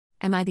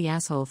Am I the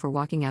asshole for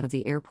walking out of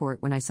the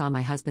airport when I saw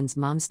my husband's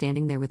mom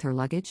standing there with her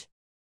luggage?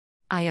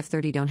 I of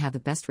 30 don't have the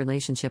best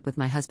relationship with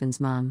my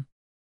husband's mom.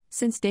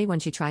 Since day one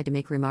she tried to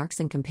make remarks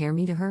and compare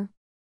me to her.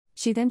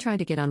 She then tried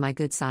to get on my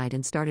good side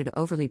and started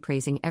overly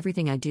praising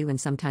everything I do and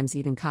sometimes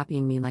even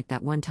copying me, like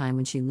that one time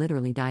when she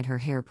literally dyed her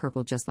hair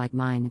purple just like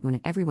mine.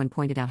 When everyone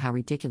pointed out how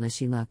ridiculous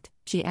she looked,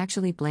 she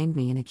actually blamed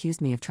me and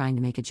accused me of trying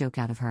to make a joke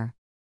out of her.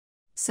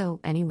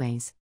 So,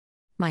 anyways,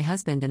 my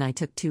husband and I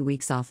took 2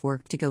 weeks off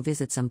work to go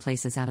visit some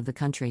places out of the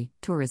country,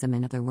 tourism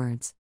in other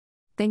words.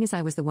 Thing is,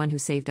 I was the one who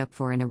saved up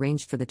for and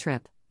arranged for the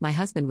trip. My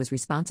husband was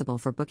responsible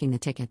for booking the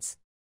tickets.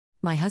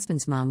 My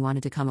husband's mom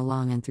wanted to come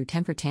along and threw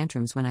temper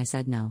tantrums when I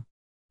said no.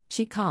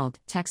 She called,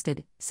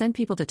 texted, sent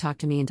people to talk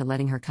to me into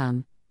letting her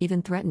come,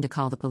 even threatened to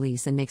call the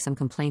police and make some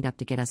complaint up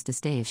to get us to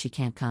stay if she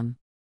can't come.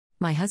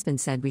 My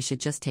husband said we should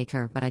just take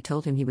her, but I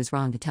told him he was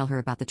wrong to tell her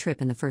about the trip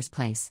in the first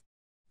place.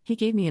 He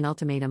gave me an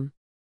ultimatum.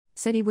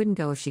 Said he wouldn't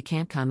go if she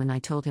can't come, and I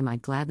told him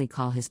I'd gladly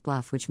call his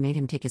bluff, which made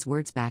him take his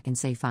words back and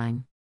say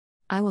fine.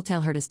 I will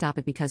tell her to stop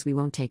it because we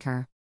won't take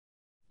her.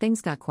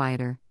 Things got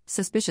quieter,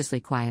 suspiciously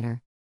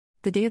quieter.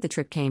 The day of the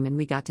trip came and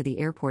we got to the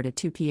airport at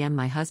 2 p.m.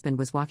 My husband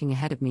was walking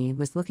ahead of me and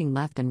was looking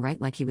left and right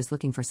like he was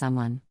looking for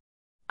someone.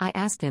 I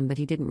asked him, but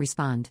he didn't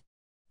respond.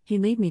 He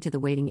led me to the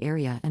waiting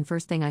area, and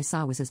first thing I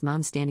saw was his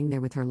mom standing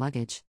there with her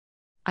luggage.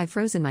 I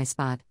froze in my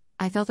spot.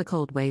 I felt a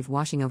cold wave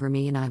washing over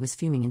me and I was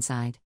fuming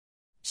inside.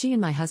 She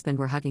and my husband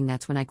were hugging.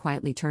 That's when I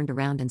quietly turned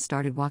around and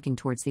started walking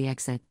towards the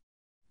exit.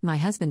 My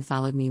husband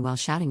followed me while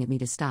shouting at me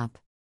to stop.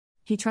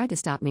 He tried to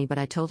stop me, but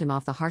I told him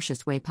off the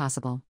harshest way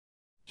possible.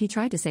 He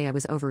tried to say I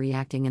was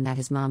overreacting and that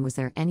his mom was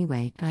there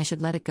anyway and I should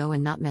let it go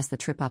and not mess the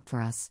trip up for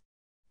us.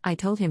 I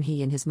told him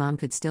he and his mom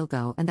could still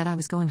go and that I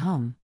was going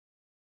home.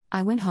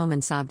 I went home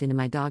and sobbed into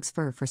my dog's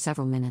fur for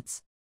several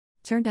minutes.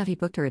 Turned out he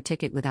booked her a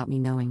ticket without me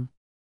knowing.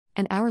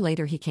 An hour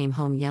later he came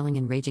home yelling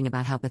and raging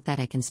about how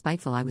pathetic and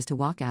spiteful I was to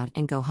walk out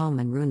and go home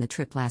and ruin the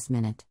trip last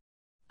minute.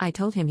 I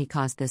told him he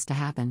caused this to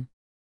happen.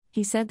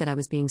 He said that I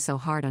was being so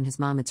hard on his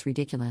mom, it's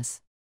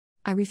ridiculous.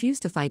 I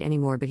refused to fight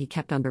anymore, but he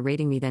kept on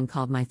berating me, then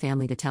called my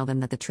family to tell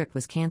them that the trip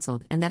was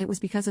cancelled and that it was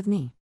because of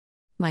me.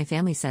 My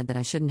family said that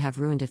I shouldn't have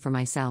ruined it for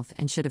myself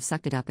and should have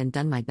sucked it up and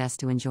done my best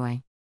to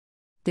enjoy.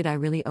 Did I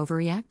really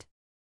overreact?